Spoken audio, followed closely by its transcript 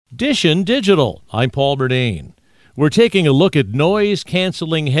Dishin Digital. I'm Paul Murnane. We're taking a look at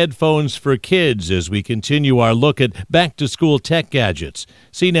noise-canceling headphones for kids as we continue our look at back-to-school tech gadgets.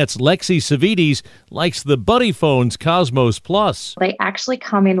 CNET's Lexi Savides likes the Buddyphones Cosmos Plus. They actually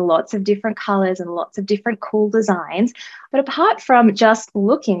come in lots of different colors and lots of different cool designs. But apart from just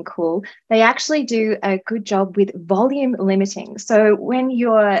looking cool, they actually do a good job with volume limiting. So when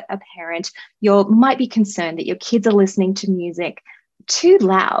you're a parent, you might be concerned that your kids are listening to music too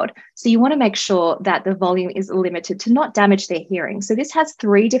loud. So you want to make sure that the volume is limited to not damage their hearing. So this has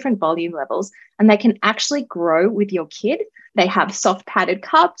 3 different volume levels, and they can actually grow with your kid. They have soft padded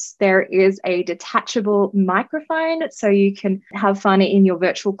cups. There is a detachable microphone, so you can have fun in your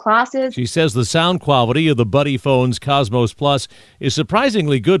virtual classes. She says the sound quality of the Buddyphones Cosmos Plus is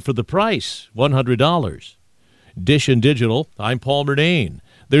surprisingly good for the price, $100. Dishin Digital, I'm Paul Murnane.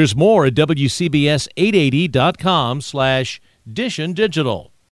 There's more at WCBS880.com/Dishin Digital.